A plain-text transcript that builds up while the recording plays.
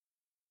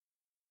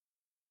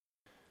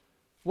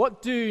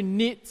What do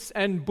nits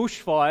and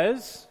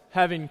bushfires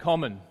have in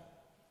common?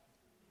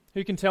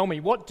 Who can tell me?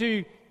 What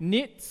do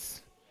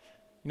nits,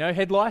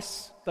 head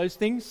lice, those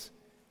things,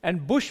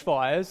 and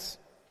bushfires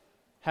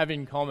have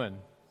in common?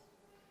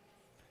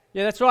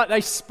 Yeah, that's right.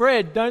 They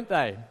spread, don't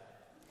they?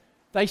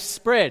 They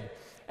spread.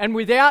 And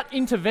without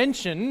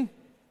intervention,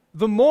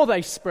 the more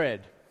they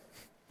spread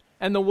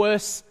and the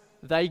worse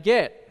they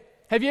get.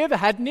 Have you ever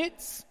had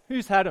nits?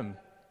 Who's had them?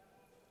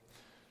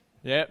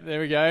 Yeah,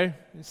 there we go.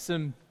 There's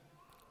some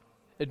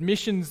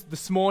admissions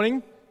this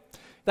morning.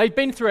 They've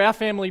been through our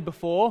family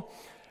before.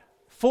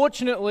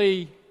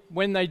 Fortunately,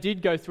 when they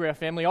did go through our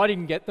family, I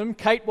didn't get them.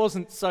 Kate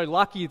wasn't so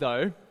lucky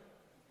though.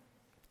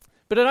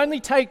 But it only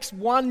takes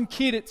one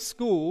kid at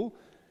school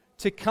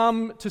to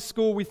come to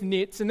school with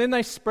nits, and then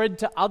they spread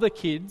to other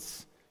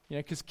kids,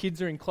 because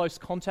kids are in close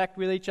contact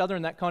with each other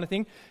and that kind of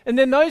thing. And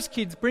then those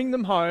kids bring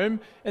them home,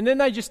 and then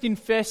they just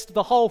infest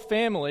the whole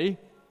family,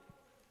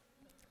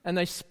 and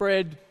they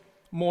spread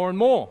more and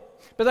more.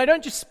 But they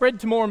don't just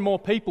spread to more and more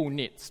people,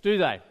 nits, do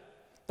they?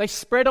 They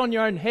spread on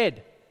your own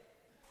head.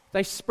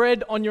 They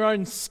spread on your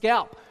own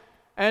scalp.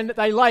 And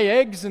they lay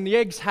eggs, and the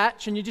eggs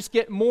hatch, and you just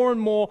get more and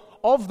more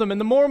of them.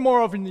 And the more and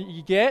more of them that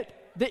you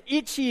get, the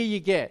itchier you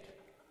get.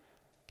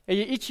 Are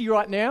you itchy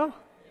right now?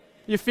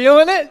 You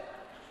feeling it?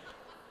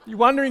 You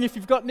wondering if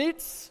you've got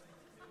nits?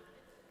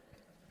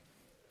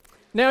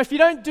 Now, if you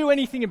don't do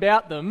anything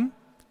about them,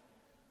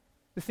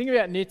 the thing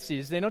about nits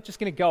is they're not just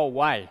going to go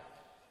away.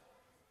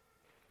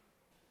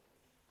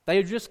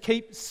 They just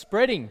keep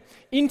spreading.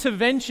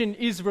 Intervention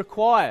is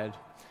required.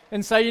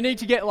 And so you need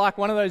to get like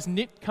one of those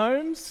nit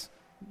combs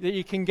that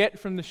you can get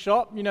from the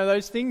shop,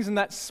 those things, and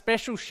that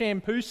special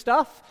shampoo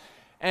stuff.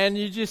 And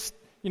you just,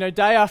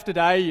 day after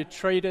day, you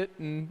treat it,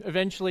 and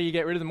eventually you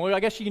get rid of them. Or I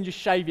guess you can just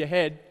shave your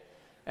head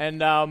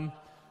and,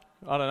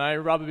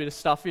 rub a bit of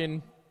stuff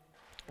in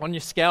on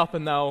your scalp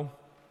and they'll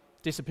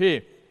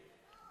disappear.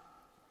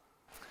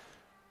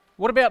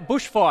 What about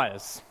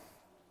bushfires?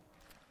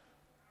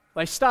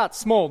 They start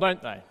small,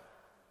 don't they?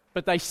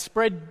 But they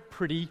spread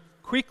pretty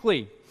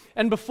quickly.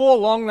 And before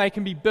long, they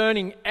can be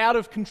burning out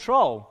of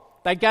control.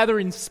 They gather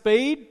in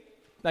speed.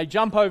 They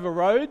jump over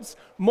roads.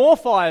 More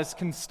fires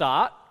can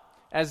start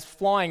as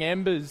flying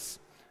embers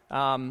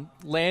land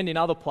in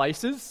other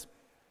places.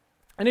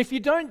 And if you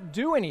don't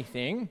do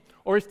anything,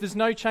 or if there's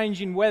no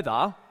change in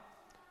weather,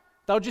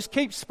 they'll just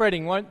keep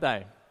spreading, won't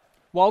they?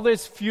 While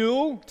there's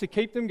fuel to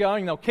keep them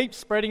going, they'll keep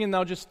spreading and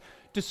they'll just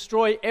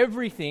destroy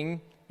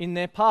everything in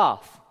their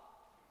path.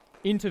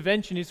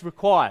 Intervention is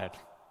required.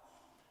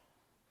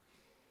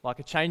 Like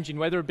a change in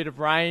weather, a bit of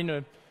rain,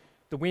 or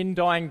the wind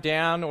dying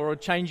down, or a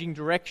changing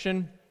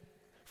direction.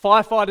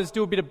 Firefighters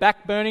do a bit of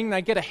backburning.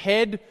 They get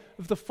ahead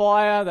of the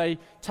fire. They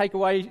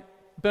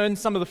burn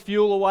some of the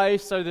fuel away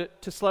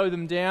to slow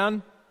them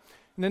down.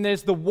 And then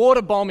there's the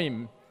water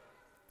bombing.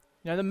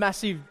 The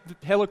massive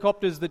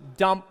helicopters that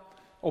dump,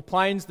 or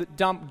planes that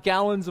dump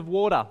gallons of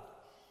water.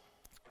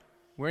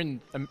 We're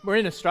in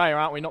Australia,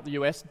 aren't we? Not the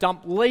US.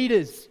 Dump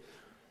litres,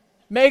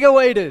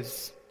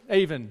 megalitres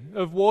even,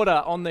 of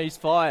water on these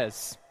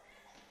fires.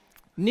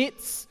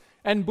 Nits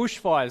and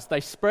bushfires, they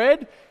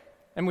spread,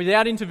 and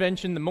without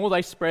intervention, the more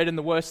they spread and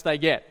the worse they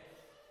get.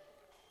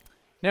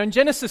 Now in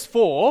Genesis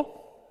 4,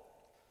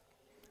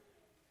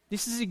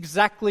 this is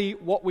exactly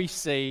what we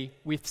see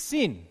with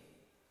sin.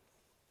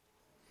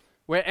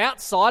 We're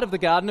outside of the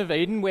Garden of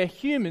Eden where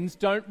humans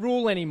don't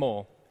rule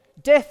anymore.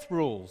 Death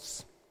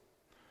rules.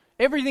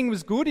 Everything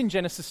was good in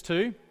Genesis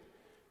 2,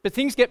 but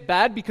things get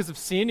bad because of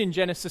sin in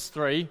Genesis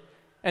 3,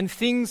 and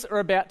things are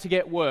about to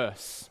get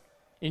worse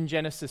in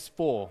Genesis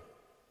 4.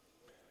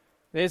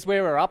 There's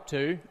where we're up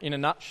to in a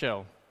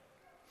nutshell.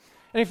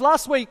 And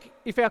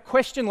if our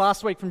question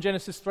last week from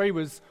Genesis 3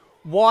 was,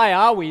 why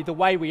are we the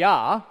way we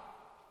are?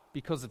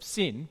 Because of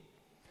sin.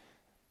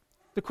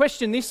 The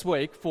question this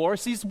week for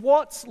us is,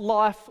 what's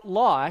life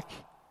like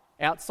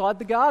outside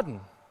the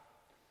garden?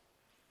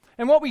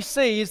 And what we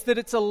see is that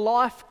it's a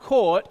life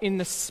caught in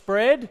the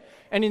spread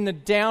and in the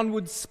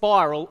downward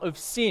spiral of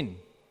sin.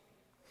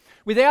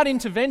 Without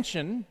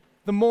intervention,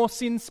 the more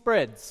sin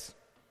spreads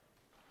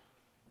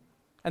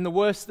and the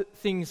worse that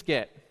things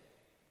get.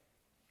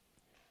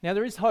 Now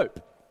there is hope.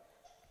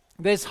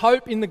 There's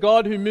hope in the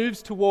God who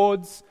moves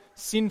towards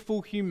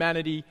sinful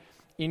humanity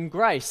in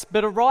grace.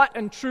 But a right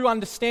and true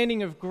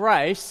understanding of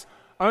grace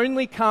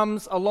only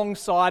comes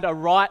alongside a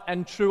right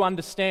and true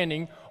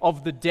understanding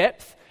of the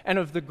depth and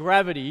of the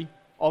gravity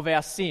of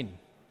our sin.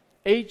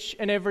 Each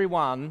and every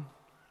one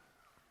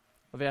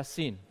of our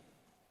sin.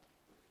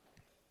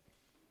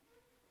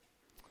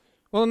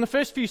 Well, in the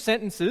first few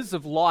sentences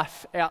of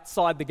life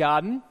outside the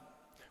garden,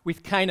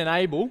 with Cain and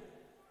Abel,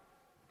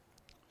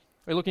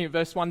 we're looking at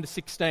verse 1 to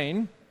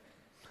 16,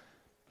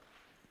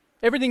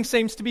 everything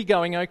seems to be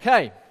going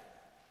okay.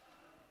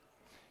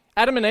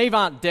 Adam and Eve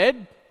aren't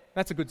dead.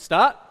 That's a good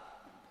start.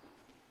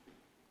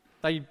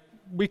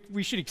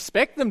 We should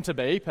expect them to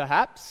be,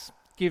 perhaps,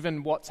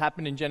 given what's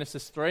happened in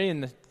Genesis 3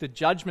 and the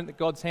judgment that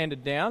God's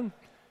handed down.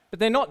 But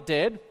they're not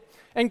dead.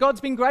 And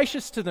God's been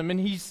gracious to them, and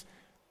He's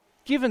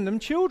given them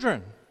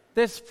children.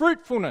 there's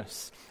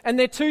fruitfulness. And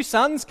their two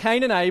sons,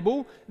 Cain and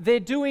Abel, they're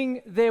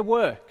doing their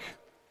work.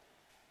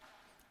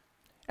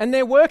 And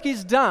their work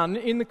is done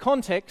in the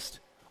context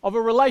of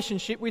a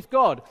relationship with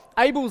God.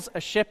 Abel's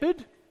a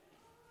shepherd,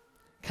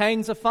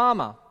 Cain's a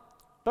farmer.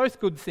 Both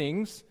good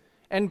things.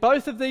 And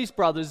both of these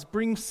brothers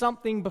bring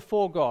something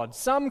before God,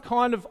 some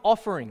kind of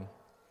offering.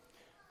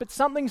 But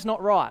something's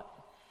not right.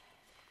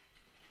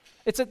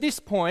 It's at this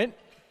point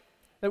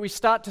that we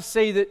start to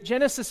see that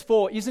Genesis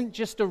 4 isn't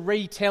just a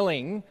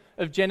retelling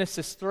of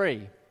Genesis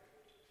 3.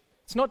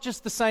 It's not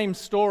just the same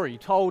story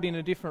told in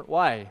a different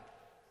way.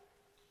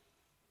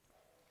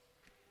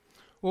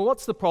 Well,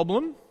 what's the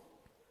problem?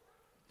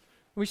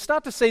 We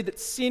start to see that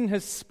sin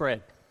has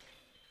spread.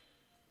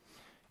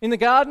 In the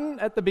garden,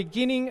 at the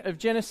beginning of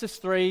Genesis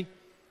 3,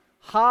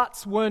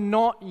 hearts were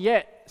not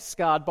yet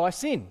scarred by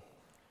sin.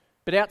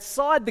 But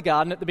outside the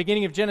garden, at the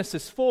beginning of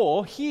Genesis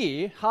 4,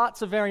 here,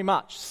 hearts are very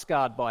much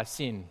scarred by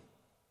sin.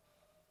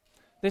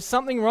 There's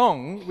something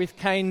wrong with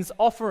Cain's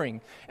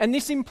offering, and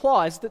this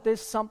implies that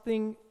there's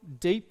something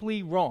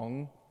deeply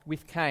wrong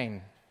with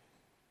Cain.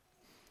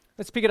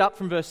 Let's pick it up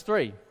from verse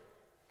 3.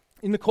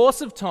 In the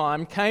course of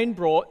time, Cain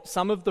brought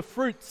some of the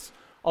fruits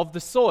of the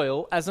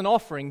soil as an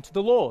offering to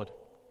the Lord.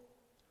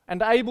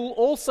 And Abel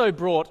also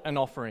brought an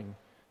offering,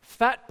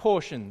 fat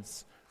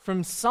portions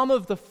from some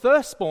of the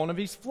firstborn of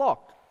his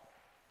flock.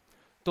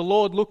 The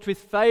Lord looked with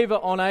favour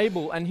on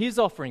Abel and his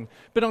offering,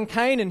 but on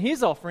Cain and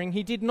his offering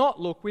he did not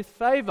look with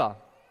favour.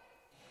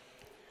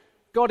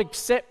 God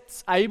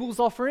accepts Abel's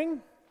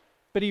offering,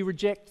 but he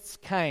rejects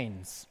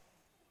Cain's.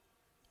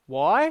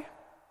 Why?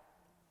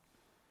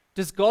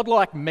 Does God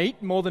like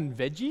meat more than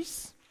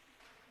veggies?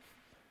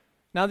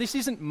 Now, this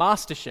isn't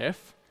MasterChef,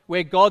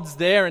 where God's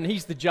there and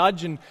he's the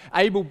judge and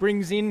Abel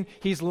brings in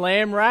his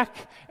lamb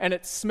rack and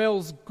it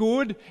smells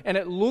good and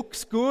it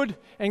looks good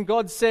and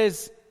God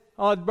says,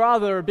 I'd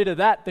rather a bit of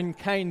that than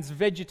Cain's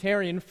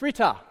vegetarian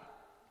fritter.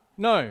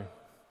 No,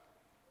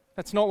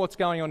 that's not what's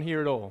going on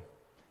here at all.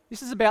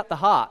 This is about the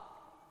heart.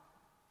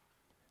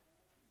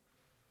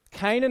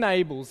 Cain and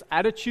Abel's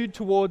attitude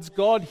towards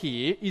God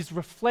here is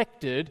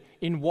reflected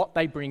in what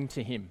they bring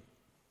to him.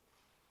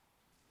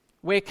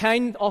 Where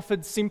Cain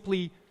offered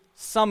simply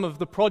some of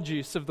the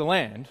produce of the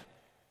land,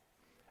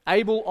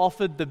 Abel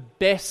offered the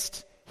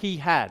best he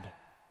had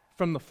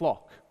from the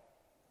flock.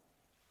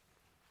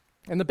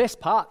 And the best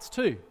parts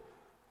too.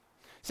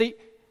 See,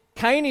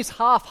 Cain is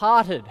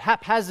half-hearted,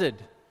 haphazard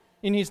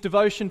in his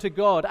devotion to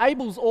God.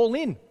 Abel's all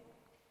in.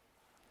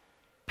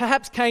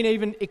 Perhaps Cain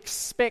even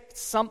expects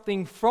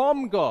something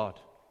from God,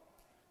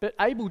 but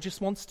Abel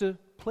just wants to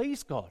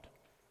please God.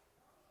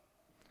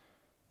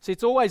 See,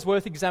 it's always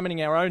worth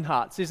examining our own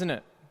hearts, isn't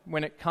it,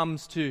 when it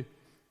comes to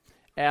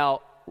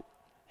how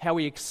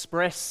we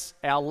express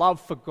our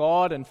love for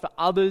God and for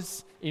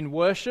others in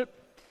worship.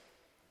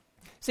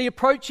 See,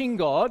 approaching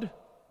God,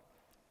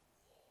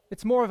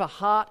 it's more of a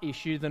heart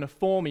issue than a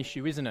form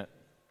issue, isn't it?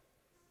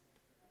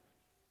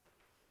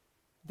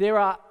 There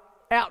are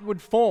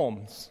outward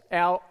forms,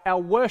 our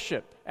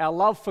worship, our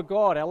love for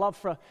God, our love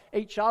for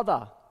each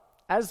other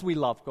as we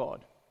love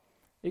God.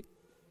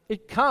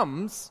 It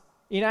comes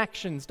in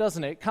actions,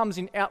 doesn't it? It comes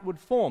in outward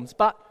forms,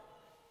 but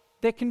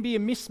there can be a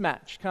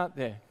mismatch, can't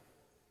there?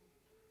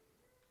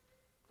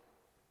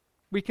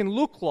 We can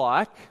look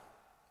like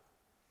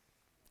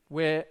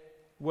we're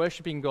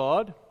worshipping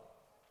God.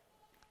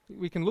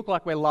 We can look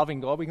like we're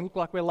loving God. We can look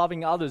like we're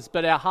loving others,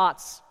 but our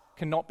hearts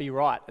cannot be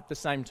right at the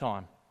same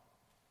time.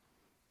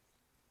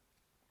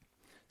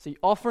 See,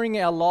 offering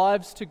our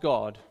lives to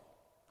God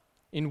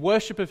in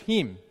worship of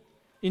Him,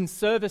 in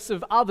service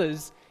of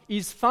others,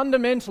 is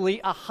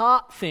fundamentally a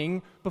heart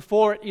thing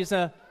before it is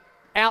an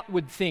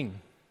outward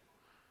thing.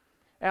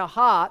 Our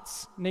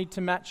hearts need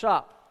to match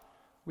up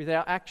with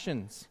our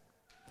actions.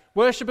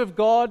 Worship of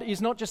God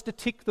is not just a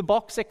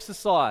tick-the-box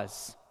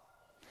exercise.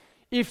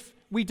 If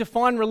we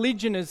define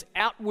religion as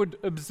outward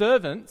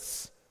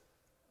observance,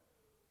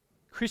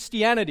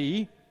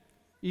 Christianity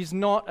is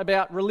not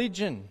about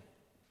religion.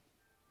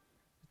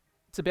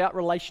 It's about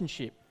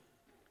relationship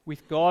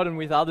with God and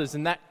with others,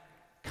 and that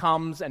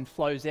comes and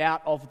flows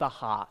out of the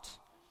heart.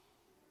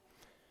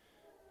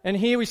 And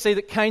here we see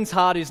that Cain's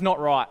heart is not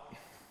right.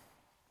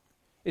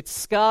 It's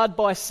scarred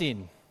by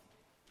sin.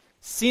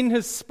 Sin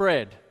has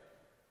spread.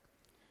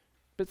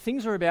 But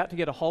things are about to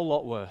get a whole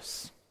lot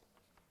worse.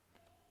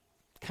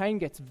 Cain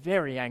gets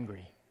very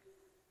angry.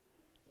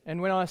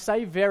 And when I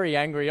say very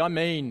angry, I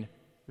mean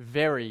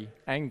very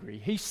angry.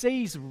 He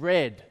sees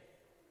red.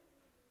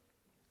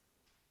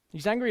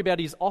 He's angry about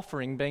his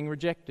offering being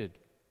rejected.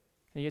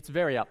 He gets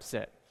very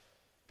upset.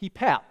 He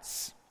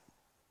pouts.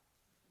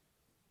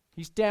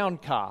 He's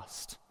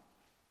downcast.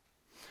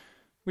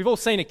 We've all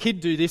seen a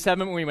kid do this,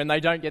 haven't we, when they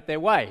don't get their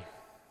way?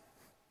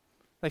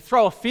 They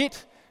throw a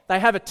fit, they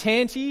have a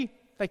tanty,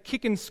 they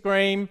kick and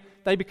scream,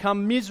 they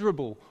become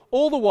miserable.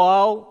 All the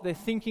while, they're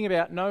thinking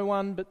about no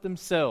one but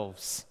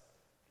themselves.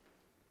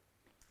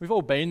 We've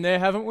all been there,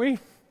 haven't we?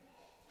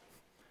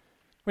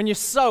 When you're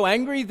so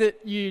angry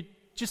that you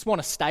just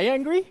want to stay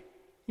angry,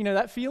 you know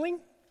that feeling?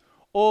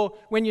 Or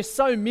when you're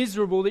so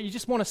miserable that you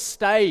just want to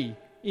stay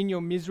in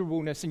your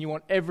miserableness and you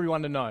want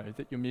everyone to know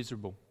that you're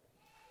miserable.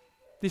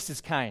 This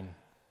is Cain.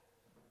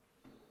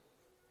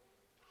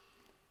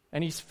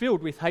 And he's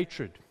filled with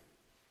hatred.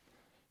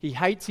 He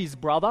hates his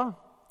brother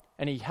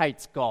and he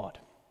hates God.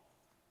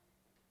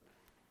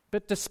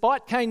 But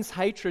despite Cain's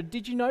hatred,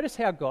 did you notice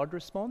how God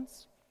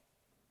responds?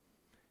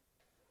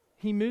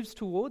 He moves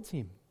towards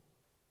him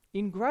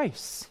in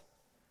grace.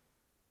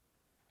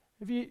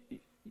 Have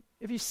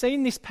you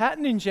seen this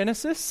pattern in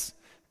Genesis?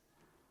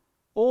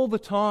 All the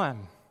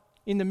time,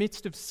 in the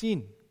midst of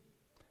sin,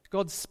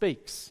 God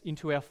speaks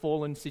into our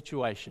fallen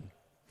situation.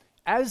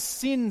 As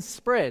sin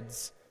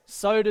spreads,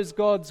 so does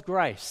God's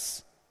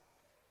grace.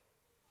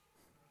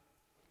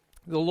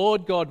 The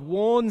Lord God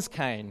warns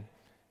Cain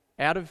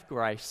out of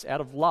grace,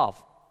 out of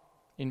love,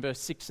 in verse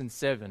 6 and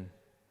 7.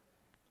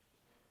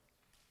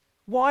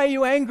 Why are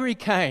you angry,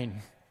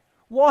 Cain?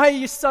 Why are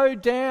you so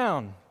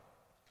down?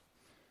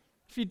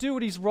 If you do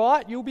what is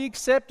right, you'll be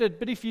accepted.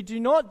 But if you do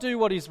not do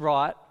what is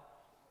right,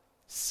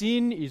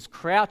 sin is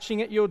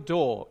crouching at your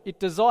door. It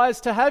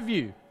desires to have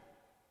you,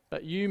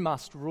 but you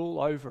must rule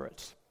over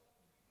it.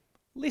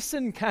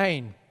 Listen,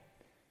 Cain.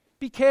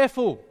 Be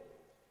careful.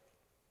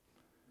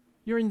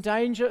 You're in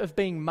danger of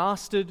being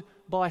mastered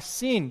by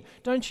sin.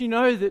 Don't you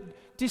know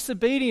that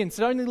disobedience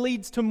only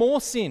leads to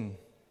more sin?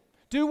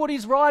 Do what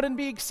is right and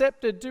be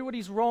accepted. Do what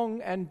is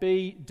wrong and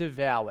be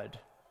devoured.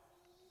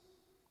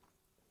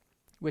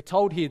 We're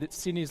told here that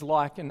sin is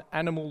like an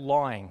animal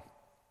lying,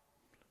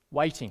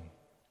 waiting,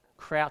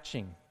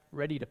 crouching,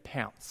 ready to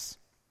pounce.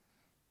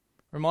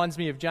 Reminds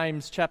me of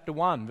James chapter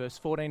 1, verse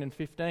 14 and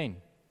 15,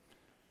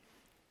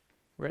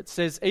 where it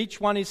says, each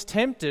one is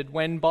tempted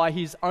when by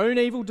his own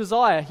evil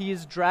desire he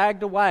is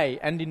dragged away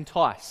and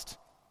enticed.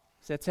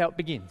 So that's how it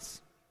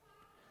begins.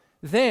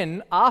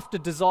 Then, after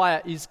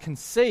desire is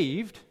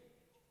conceived,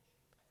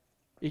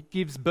 it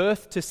gives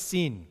birth to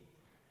sin.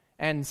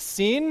 And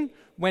sin,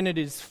 when it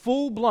is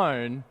full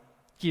blown,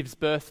 gives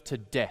birth to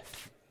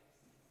death.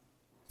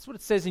 That's what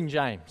it says in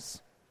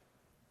James.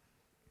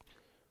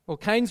 Well,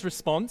 Cain's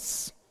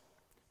response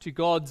to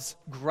God's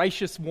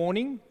gracious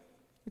warning,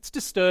 it's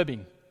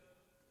disturbing.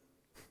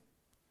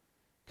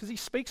 Because he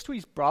speaks to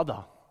his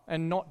brother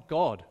and not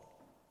God.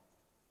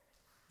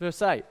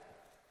 Verse 8.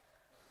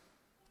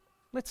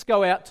 Let's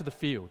go out to the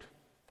field.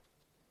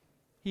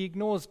 He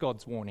ignores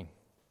God's warning.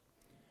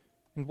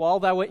 And while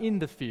they were in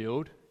the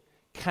field,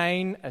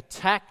 Cain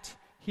attacked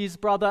his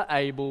brother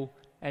Abel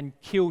and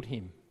killed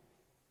him.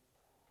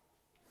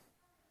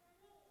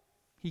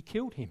 He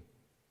killed him.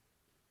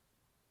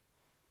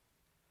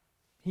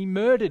 He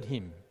murdered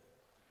him.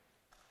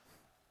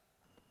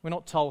 We're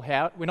not told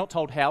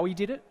how he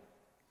did it.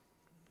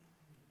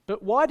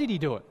 But why did he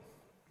do it?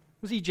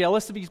 Was he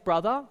jealous of his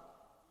brother?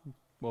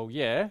 Well,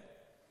 yeah.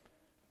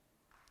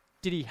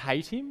 Did he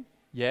hate him?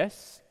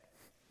 Yes.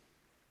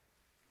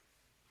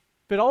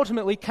 But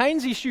ultimately,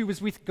 Cain's issue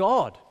was with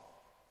God.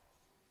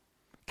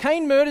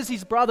 Cain murders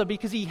his brother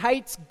because he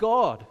hates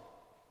God.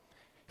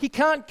 He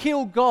can't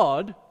kill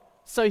God,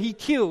 so he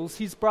kills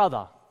his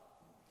brother.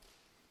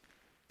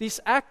 This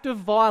act of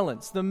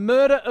violence, the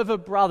murder of a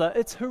brother,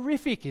 it's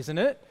horrific, isn't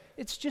it?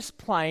 It's just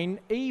plain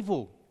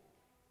evil.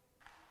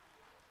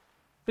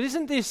 But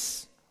isn't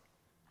this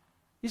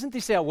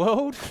our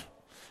world?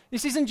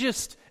 This isn't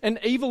just an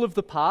evil of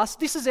the past.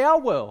 This is our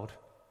world.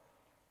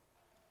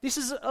 This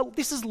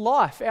is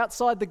life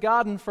outside the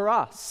garden for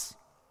us.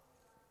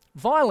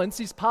 Violence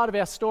is part of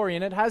our story,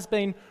 and it has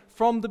been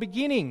from the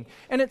beginning.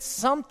 And it's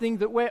something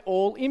that we're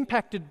all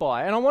impacted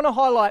by. And I want to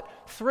highlight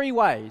 3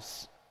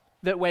 ways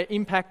that we're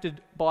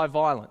impacted by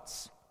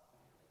violence.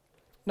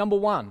 Number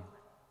 1,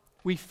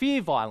 we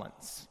fear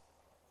violence.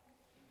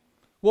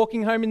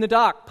 Walking home in the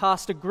dark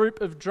past a group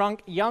of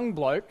drunk young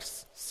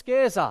blokes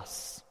scares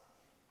us.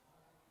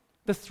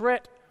 The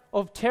threat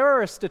of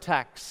terrorist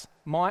attacks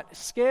might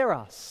scare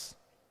us.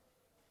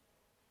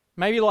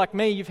 Maybe like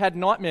me, you've had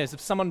nightmares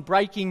of someone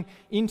breaking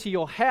into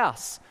your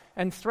house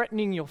and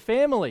threatening your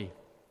family.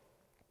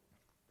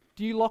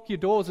 Do you lock your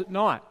doors at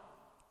night?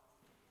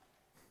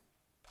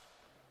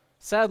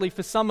 Sadly,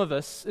 for some of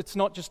us, it's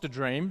not just a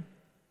dream.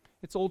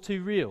 It's all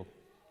too real.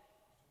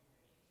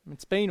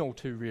 It's been all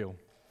too real.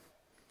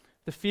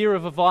 The fear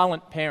of a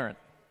violent parent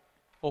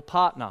or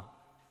partner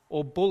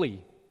or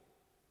bully.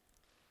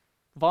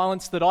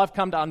 Violence that I've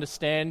come to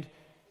understand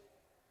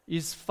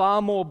is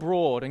far more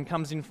broad and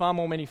comes in far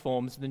more many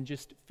forms than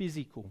just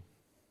physical.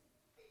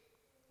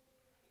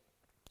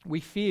 We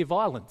fear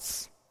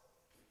violence.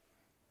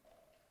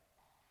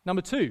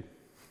 Number 2,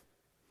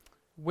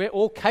 we're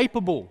all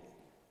capable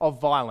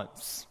of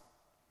violence.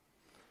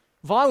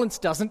 Violence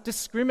doesn't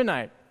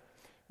discriminate.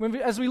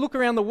 As we look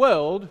around the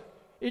world,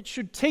 it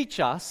should teach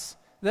us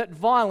that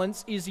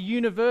violence is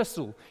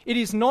universal. It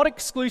is not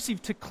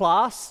exclusive to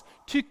class,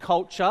 to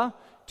culture,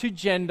 to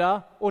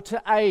gender, or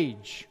to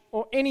age,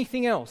 or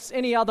anything else,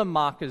 any other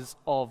markers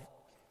of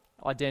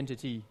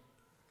identity.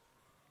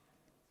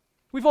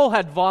 We've all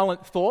had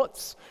violent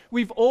thoughts.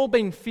 We've all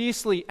been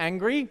fiercely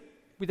angry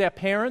with our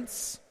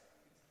parents.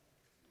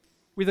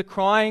 with a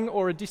crying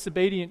or a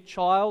disobedient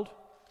child,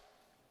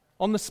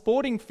 on the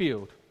sporting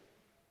field.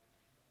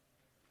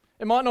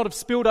 It might not have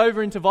spilled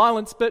over into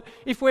violence, but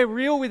if we're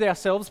real with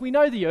ourselves, we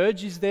know the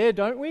urge is there,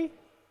 don't we?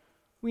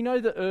 We know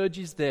the urge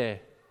is there.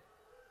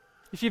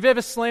 If you've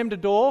ever slammed a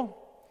door,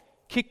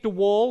 kicked a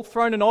wall,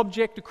 thrown an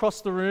object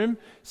across the room,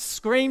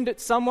 screamed at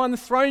someone,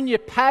 thrown your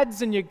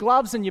pads and your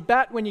gloves and your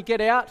bat when you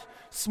get out,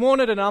 sworn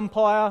at an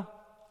umpire,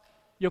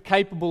 you're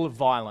capable of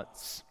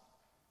violence.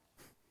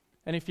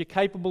 And if you're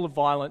capable of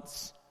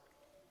violence,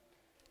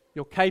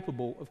 you're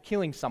capable of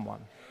killing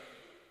someone.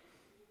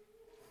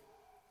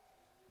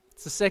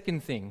 It's the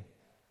second thing.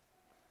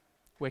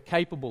 We're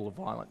capable of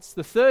violence.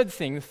 The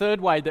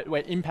third way that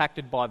we're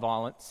impacted by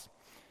violence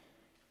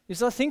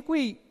is I think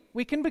we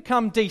can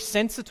become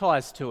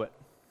desensitized to it.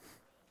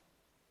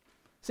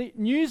 See,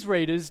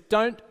 newsreaders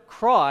don't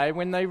cry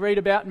when they read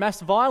about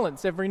mass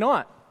violence every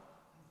night,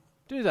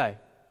 do they?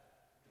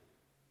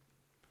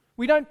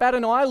 We don't bat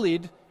an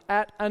eyelid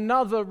at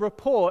another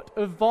report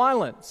of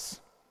violence.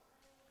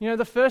 You know,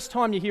 the first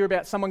time you hear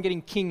about someone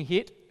getting king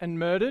hit and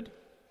murdered,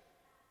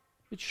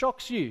 it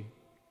shocks you.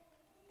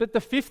 But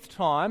the fifth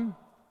time,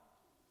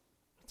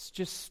 it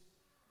just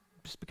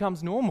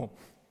becomes normal.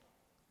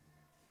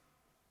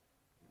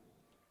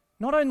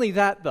 Not only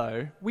that,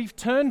 though, we've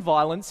turned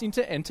violence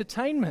into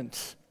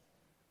entertainment.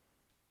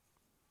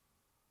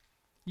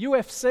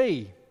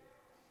 UFC.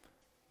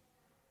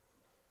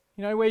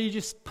 You know, where you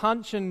just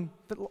punch and...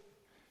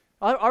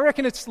 I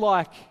reckon it's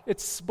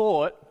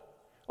sport,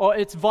 or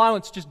it's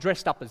violence just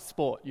dressed up as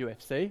sport,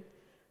 UFC.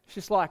 It's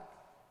just like,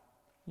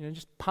 you know,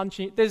 just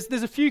punching. There's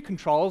a few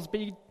controls,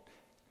 but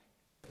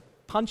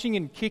punching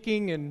and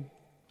kicking and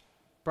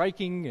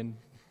breaking and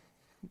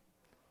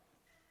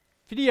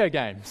video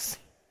games.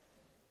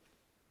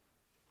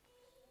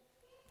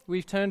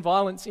 We've turned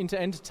violence into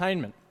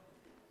entertainment.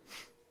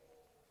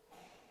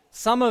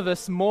 Some of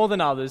us, more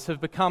than others,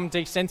 have become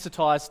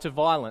desensitized to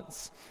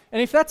violence.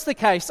 And if that's the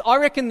case, I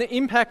reckon the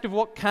impact of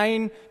what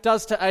Cain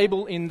does to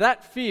Abel in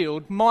that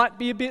field might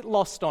be a bit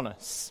lost on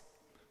us.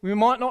 We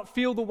might not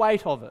feel the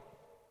weight of it.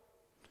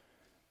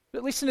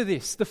 But listen to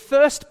this. The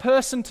first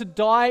person to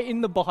die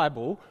in the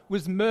Bible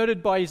was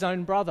murdered by his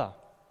own brother.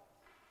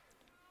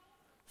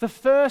 The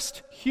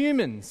first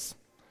humans,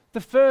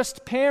 the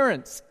first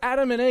parents,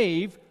 Adam and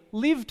Eve,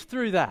 lived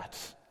through that.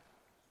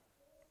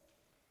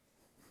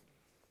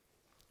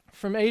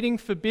 From eating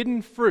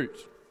forbidden fruit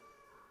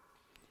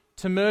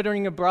to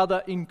murdering a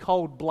brother in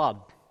cold blood,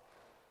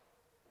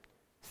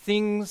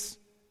 things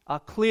are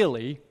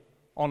clearly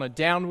on a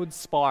downward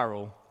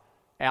spiral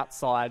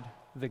outside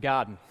the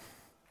garden.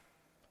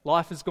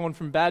 Life has gone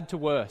from bad to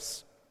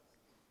worse.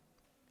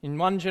 In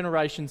one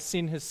generation,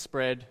 sin has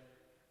spread,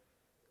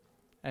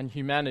 and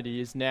humanity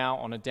is now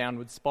on a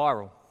downward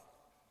spiral.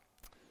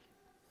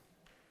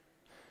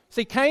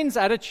 See, Cain's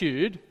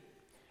attitude,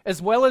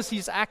 as well as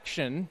his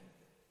action,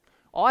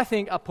 I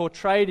think are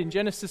portrayed in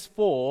Genesis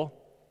 4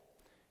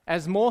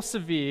 as more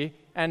severe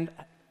and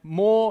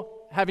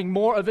having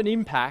more of an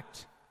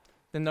impact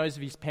than those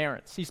of his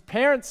parents. His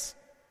parents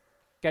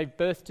gave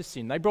birth to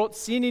sin. They brought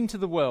sin into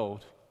the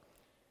world.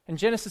 And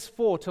Genesis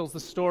 4 tells the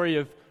story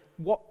of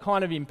what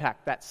kind of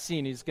impact that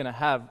sin is going to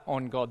have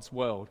on God's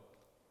world.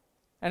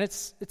 And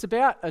it's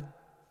about a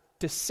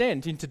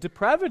descent into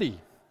depravity.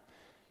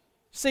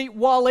 See,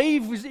 while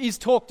Eve is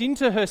talked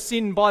into her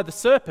sin by the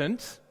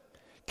serpent,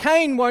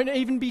 Cain won't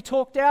even be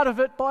talked out of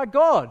it by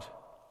God.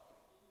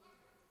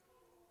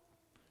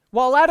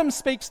 While Adam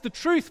speaks the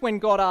truth when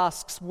God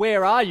asks,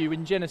 "Where are you?"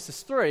 in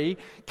Genesis 3,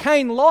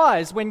 Cain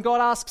lies when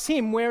God asks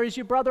him, "Where is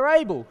your brother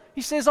Abel?"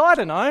 He says, "I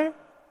don't know."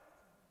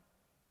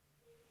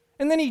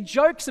 And then he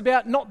jokes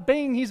about not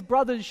being his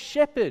brother's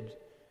shepherd.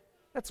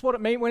 That's what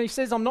it means when he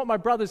says, "I'm not my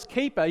brother's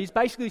keeper." He's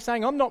basically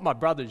saying, "I'm not my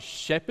brother's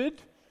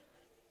shepherd."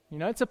 You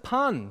know, it's a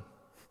pun.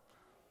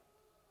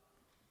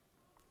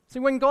 See,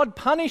 when God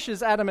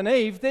punishes Adam and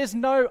Eve, there's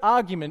no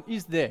argument,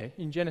 is there,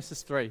 in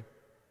Genesis 3?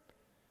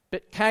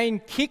 But Cain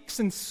kicks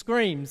and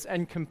screams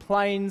and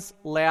complains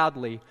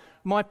loudly.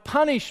 "My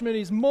punishment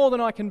is more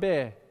than I can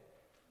bear."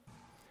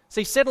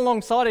 See, set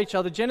alongside each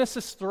other,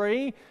 Genesis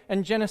 3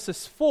 and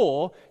Genesis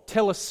 4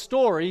 tell a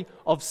story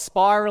of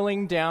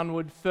spiraling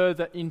downward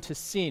further into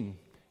sin.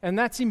 And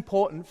that's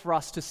important for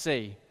us to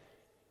see.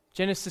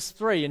 Genesis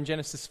 3 and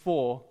Genesis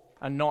 4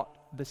 are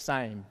not the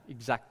same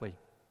exactly.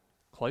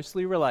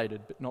 Closely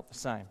related, but not the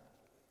same.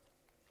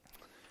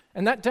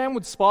 And that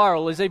downward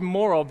spiral is even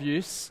more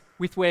obvious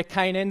with where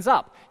Cain ends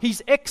up.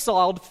 He's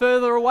exiled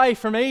further away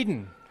from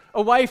Eden,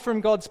 away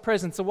from God's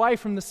presence, away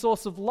from the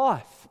source of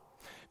life.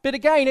 But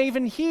again,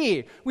 even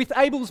here, with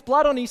Abel's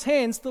blood on his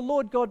hands, the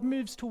Lord God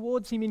moves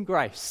towards him in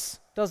grace,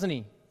 doesn't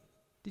he?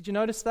 Did you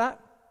notice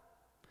that?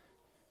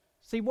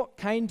 See, what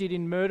Cain did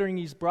in murdering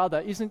his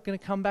brother isn't going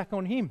to come back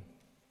on him.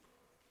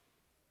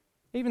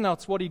 Even though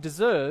it's what he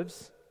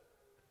deserves,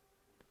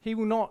 he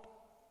will not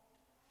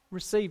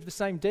receive the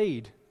same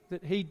deed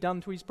that he'd done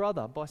to his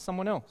brother by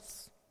someone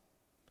else.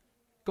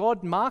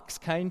 God marks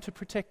Cain to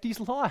protect his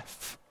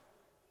life.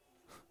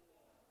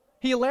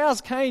 He allows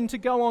Cain to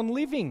go on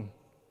living.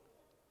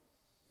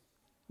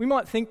 We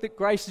might think that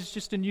grace is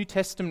just a New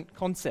Testament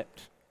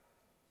concept.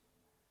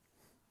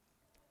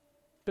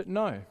 But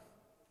no.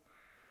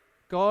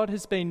 God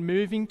has been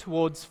moving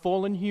towards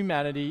fallen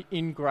humanity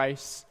in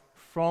grace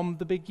from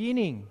the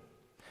beginning.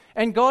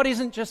 And God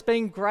isn't just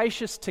being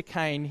gracious to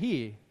Cain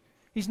here.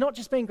 He's not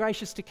just being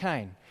gracious to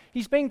Cain.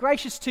 He's being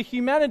gracious to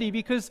humanity,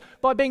 because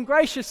by being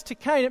gracious to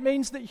Cain, it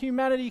means that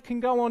humanity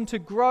can go on to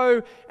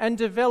grow and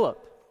develop.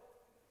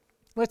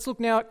 Let's look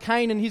now at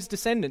Cain and his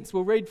descendants.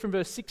 We'll read from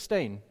verse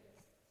 16.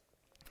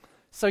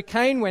 So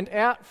Cain went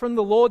out from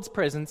the Lord's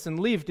presence and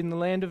lived in the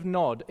land of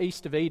Nod,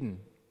 east of Eden.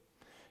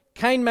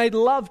 Cain made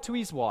love to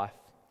his wife,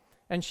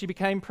 and she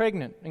became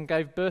pregnant and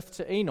gave birth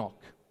to Enoch.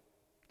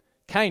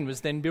 Cain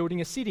was then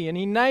building a city, and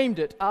he named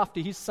it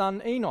after his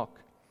son Enoch.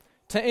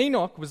 To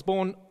Enoch was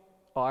born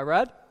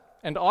Irad,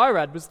 and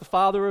Irad was the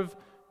father of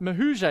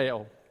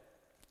Mehujael.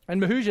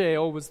 And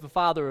Mehujael was the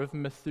father of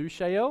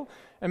Methushael,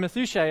 and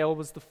Methushael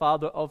was the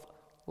father of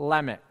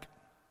Lamech.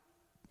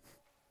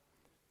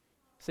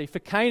 See, for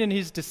Cain and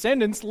his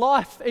descendants,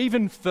 life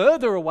even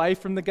further away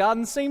from the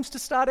garden seems to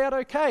start out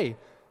okay.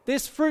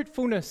 There's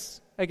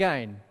fruitfulness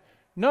again.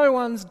 No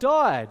one's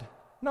died.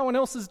 No one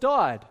else has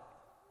died.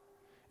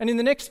 And in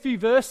the next few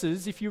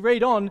verses, if you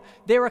read on,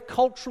 there are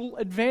cultural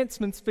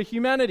advancements for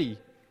humanity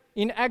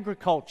in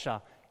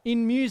agriculture,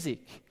 in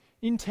music,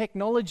 in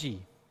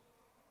technology.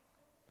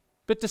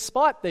 But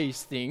despite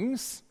these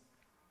things,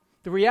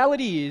 the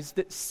reality is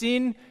that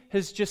sin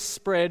has just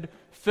spread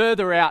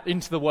further out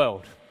into the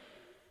world.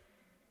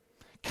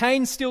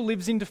 Cain still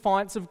lives in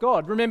defiance of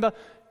God. Remember,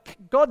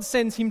 God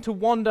sends him to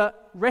wander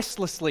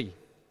restlessly,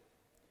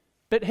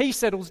 but he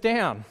settles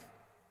down.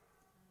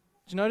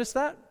 Did you notice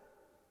that?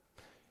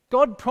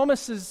 God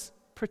promises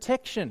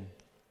protection,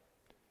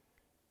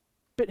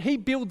 but he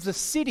builds a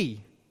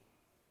city,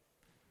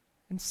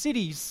 and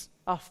cities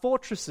are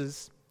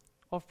fortresses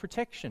of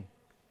protection.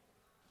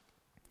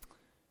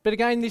 But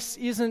again, this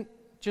isn't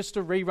just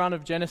a rerun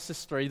of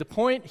Genesis 3. The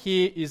point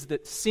here is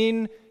that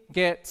sin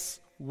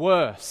gets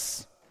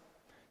worse.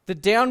 The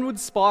downward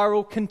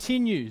spiral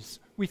continues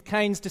with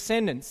Cain's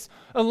descendants.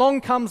 Along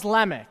comes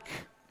Lamech.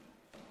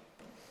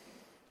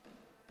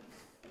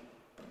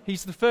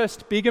 He's the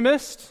first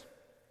bigamist,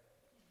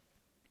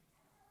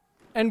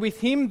 and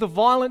with him the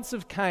violence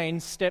of Cain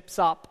steps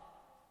up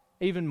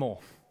even more.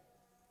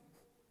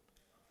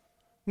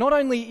 Not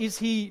only is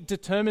he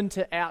determined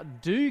to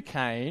outdo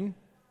Cain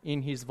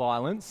in his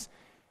violence,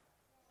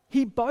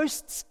 he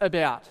boasts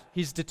about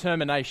his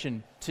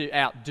determination to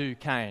outdo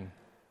Cain.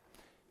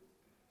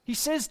 He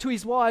says to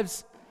his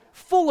wives,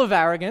 full of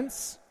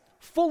arrogance,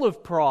 full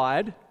of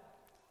pride,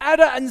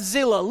 Ada and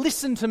Zillah,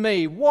 listen to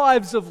me,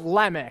 wives of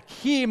Lamech,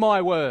 hear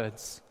my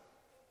words.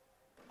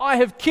 I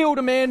have killed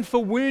a man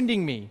for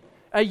wounding me,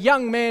 a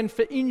young man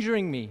for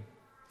injuring me.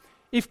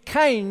 If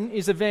Cain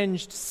is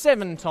avenged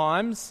 7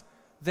 times,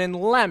 then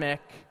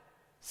Lamech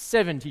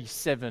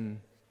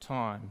 77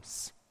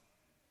 times.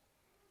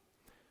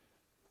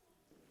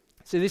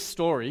 See, this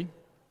story,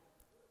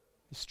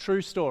 this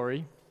true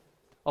story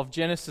of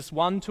Genesis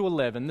 1 to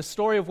 11, the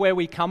story of where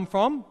we come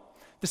from,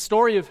 the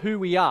story of who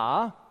we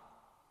are,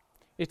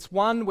 it's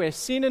one where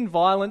sin and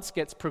violence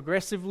gets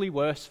progressively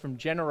worse from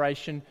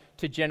generation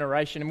to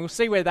generation. And we'll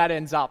see where that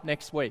ends up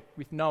next week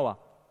with Noah.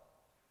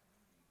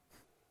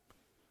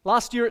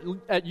 Last year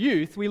at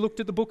youth, we looked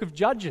at the book of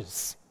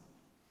Judges.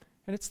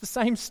 And it's the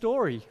same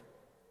story.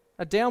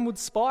 A downward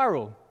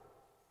spiral.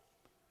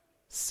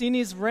 Sin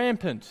is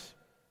rampant.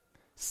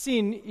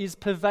 Sin is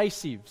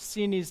pervasive.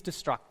 Sin is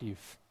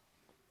destructive.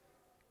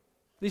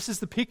 This is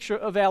the picture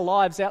of our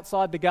lives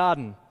outside the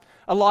garden.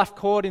 A life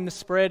caught in the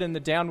spread and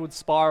the downward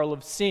spiral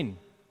of sin.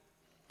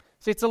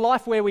 See, it's a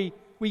life where we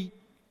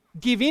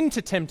give in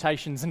to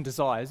temptations and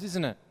desires,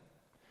 isn't it?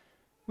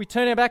 We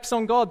turn our backs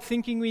on God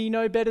thinking we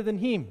know better than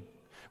Him.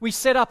 We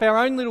set up our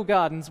own little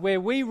gardens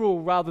where we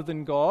rule rather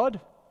than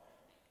God,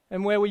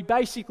 and where we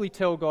basically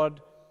tell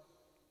God,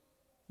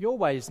 your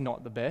way is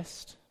not the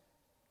best.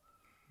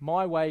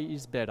 My way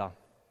is better.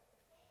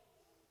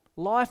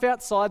 Life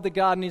outside the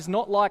garden is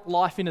not like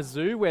life in a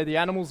zoo where the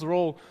animals are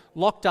all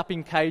locked up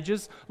in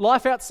cages.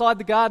 Life outside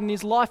the garden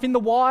is life in the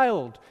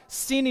wild.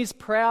 Sin is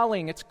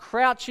prowling, it's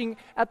crouching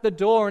at the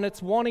door, and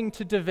it's wanting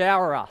to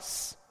devour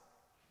us.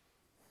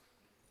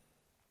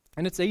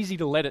 And it's easy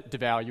to let it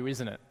devour you,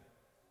 isn't it?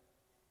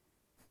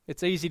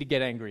 It's easy to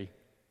get angry.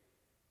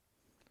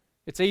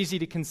 It's easy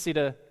to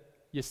consider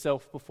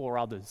yourself before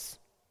others.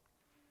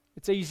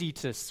 It's easy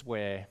to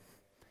swear.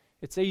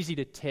 It's easy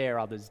to tear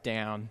others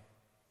down.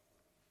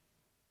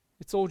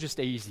 It's all just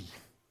easy.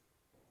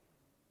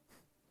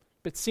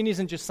 But sin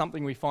isn't just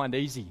something we find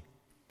easy.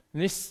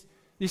 And this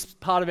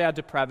part of our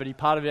depravity,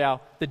 part of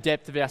the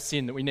depth of our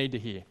sin that we need to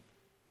hear.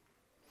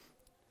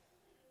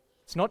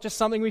 It's not just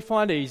something we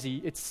find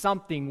easy, it's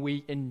something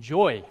we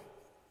enjoy.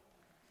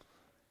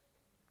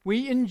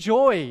 We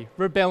enjoy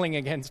rebelling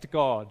against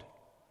God.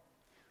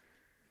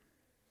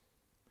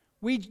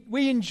 We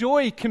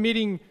enjoy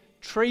committing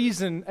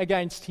treason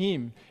against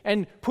Him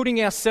and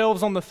putting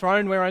ourselves on the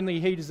throne where only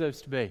He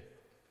deserves to be.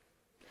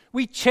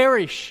 We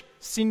cherish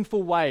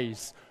sinful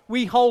ways.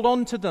 we hold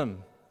on to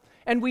them,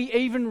 and we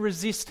even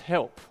resist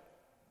help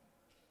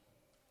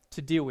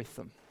to deal with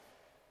them.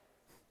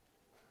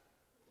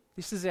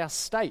 This is our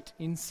state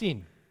in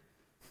sin.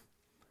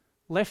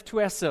 Left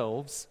to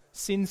ourselves,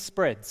 sin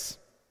spreads,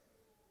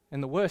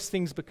 and the worse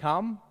things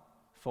become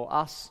for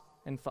us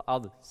and for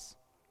others.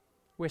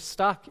 We're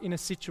stuck in a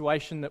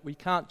situation that we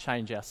can't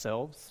change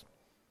ourselves.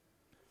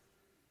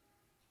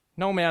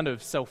 No amount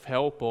of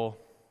self-help or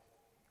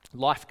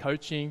life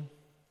coaching,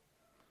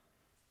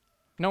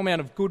 no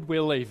amount of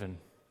goodwill even,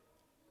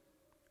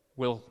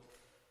 will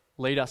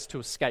lead us to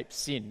escape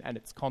sin and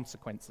its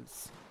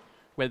consequences,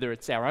 whether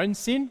it's our own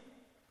sin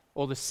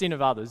or the sin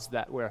of others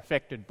that we're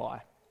affected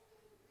by.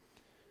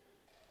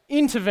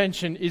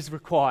 Intervention is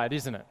required,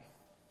 isn't it?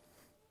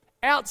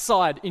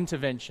 Outside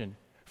intervention,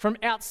 from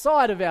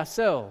outside of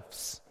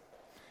ourselves.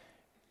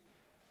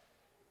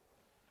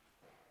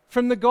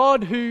 From the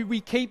God who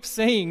we keep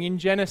seeing in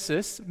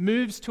Genesis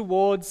moves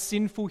towards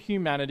sinful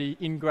humanity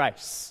in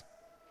grace.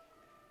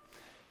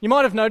 You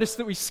might have noticed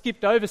that we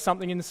skipped over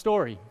something in the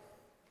story.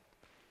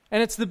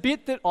 And it's the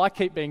bit that I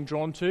keep being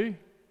drawn to,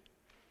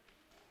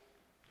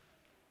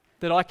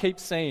 that I keep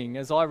seeing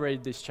as I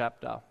read this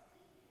chapter.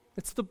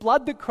 It's the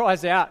blood that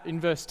cries out in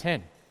verse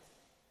 10.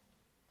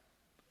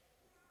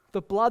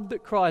 The blood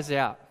that cries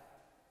out.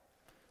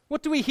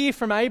 What do we hear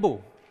from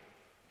Abel?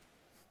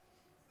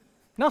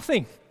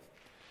 Nothing.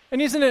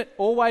 And isn't that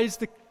always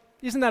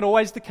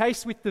the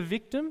case with the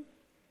victim?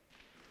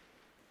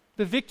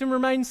 The victim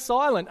remains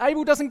silent.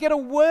 Abel doesn't get a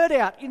word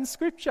out in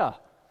Scripture.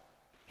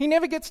 He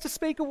never gets to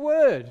speak a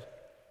word.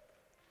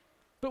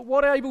 But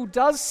what Abel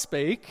does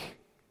speak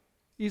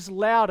is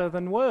louder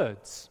than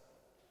words.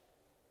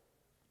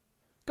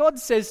 God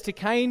says to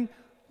Cain,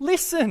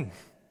 listen.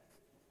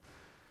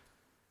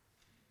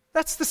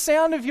 That's the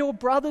sound of your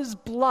brother's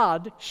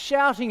blood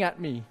shouting at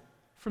me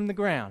from the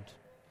ground.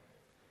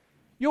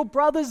 Your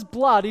brother's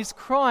blood is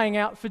crying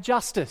out for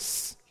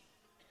justice.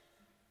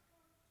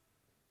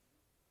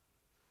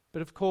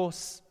 But of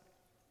course,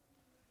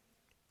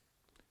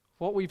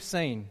 what we've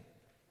seen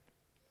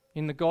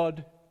in the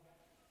God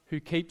who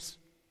keeps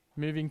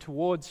moving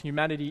towards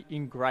humanity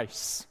in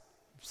grace,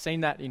 we've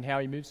seen that in how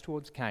he moves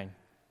towards Cain,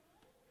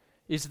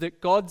 is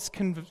that God's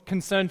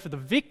concern for the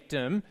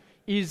victim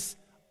is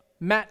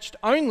matched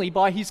only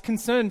by his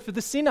concern for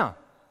the sinner.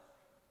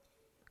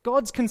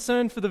 God's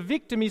concern for the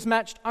victim is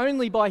matched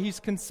only by his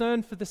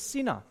concern for the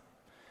sinner.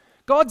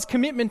 God's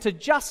commitment to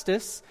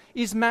justice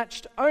is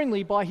matched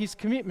only by his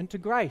commitment to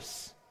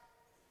grace.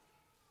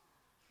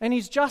 And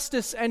his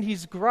justice and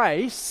his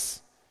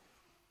grace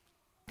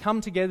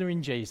come together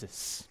in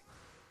Jesus.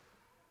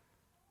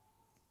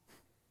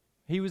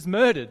 He was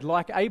murdered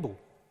like Abel.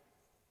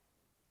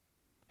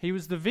 He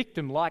was the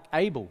victim like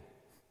Abel.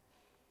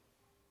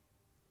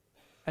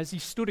 As he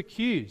stood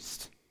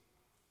accused,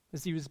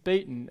 as he was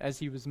beaten, as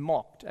he was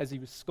mocked, as he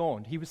was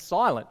scorned, he was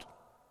silent.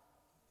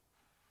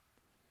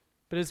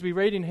 But as we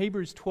read in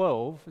Hebrews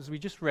 12, as we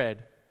just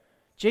read,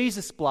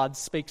 Jesus' blood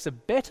speaks a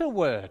better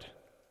word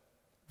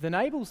than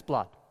Abel's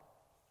blood.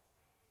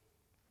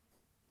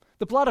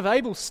 The blood of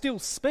Abel still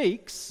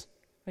speaks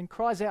and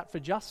cries out for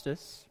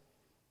justice,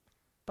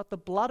 but the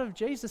blood of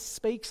Jesus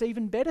speaks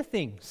even better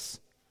things.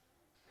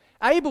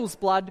 Abel's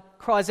blood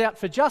cries out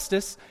for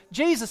justice,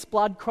 Jesus'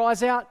 blood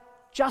cries out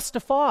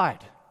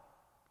justified.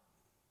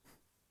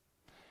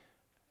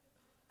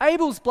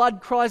 Abel's blood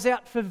cries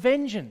out for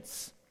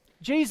vengeance.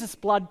 Jesus'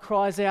 blood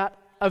cries out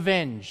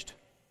avenged.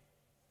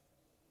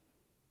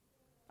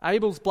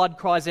 Abel's blood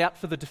cries out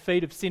for the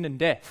defeat of sin and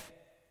death.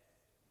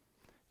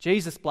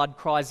 Jesus' blood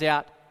cries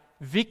out,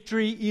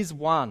 victory is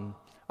won,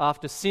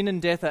 after sin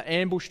and death are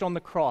ambushed on the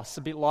cross,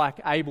 a bit like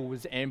Abel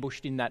was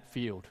ambushed in that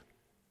field.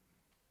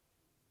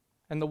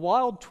 And the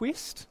wild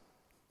twist,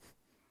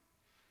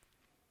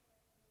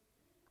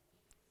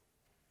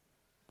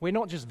 we're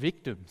not just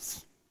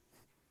victims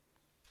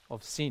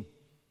of sin.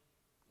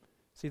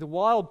 See, the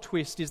wild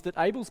twist is that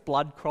Abel's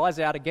blood cries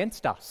out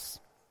against us,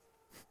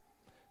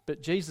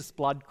 but Jesus'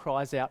 blood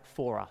cries out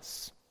for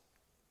us,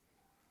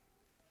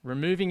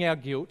 removing our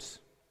guilt,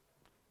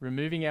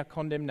 removing our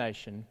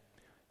condemnation,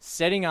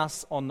 setting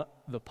us on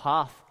the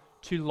path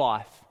to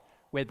life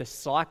where the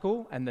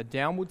cycle and the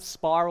downward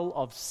spiral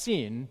of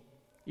sin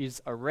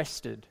is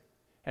arrested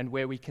and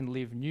where we can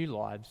live new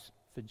lives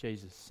for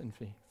Jesus and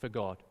for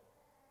God.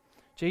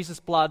 Jesus'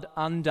 blood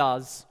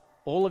undoes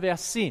all of our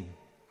sin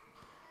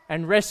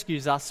and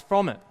rescues us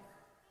from it.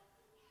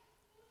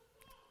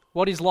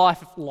 What is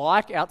life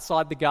like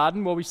outside the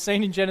garden? Well, we've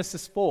seen in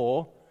Genesis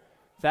 4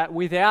 that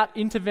without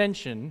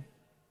intervention,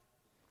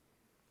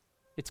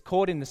 it's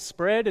caught in the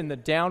spread and the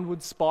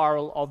downward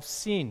spiral of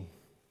sin.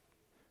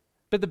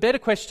 But the better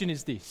question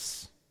is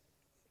this: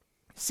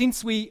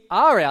 since we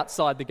are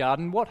outside the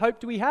garden, what hope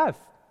do we have?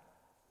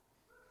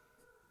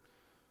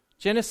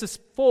 Genesis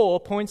 4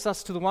 points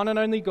us to the one and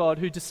only God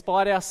who,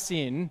 despite our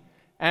sin,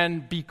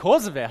 and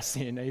because of our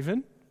sin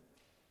even,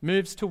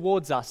 moves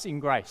towards us in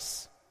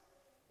grace.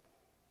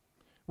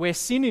 Where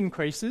sin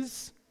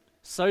increases,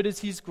 so does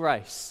his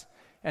grace.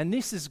 And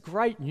this is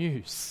great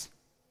news.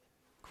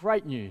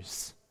 Great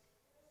news.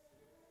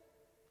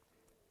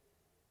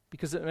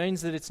 Because it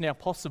means that it's now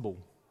possible.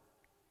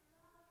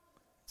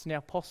 It's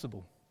now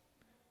possible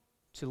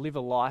to live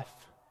a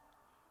life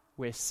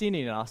where sin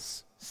in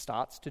us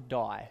starts to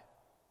die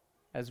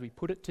as we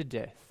put it to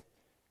death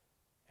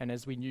and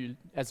as we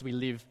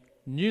live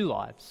new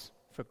lives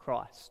for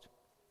Christ.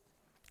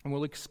 And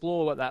we'll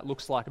explore what that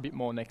looks like a bit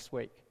more next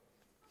week.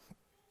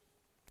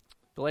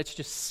 But let's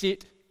just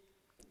sit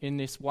in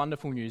this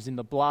wonderful news, in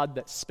the blood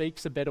that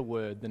speaks a better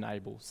word than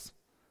Abel's.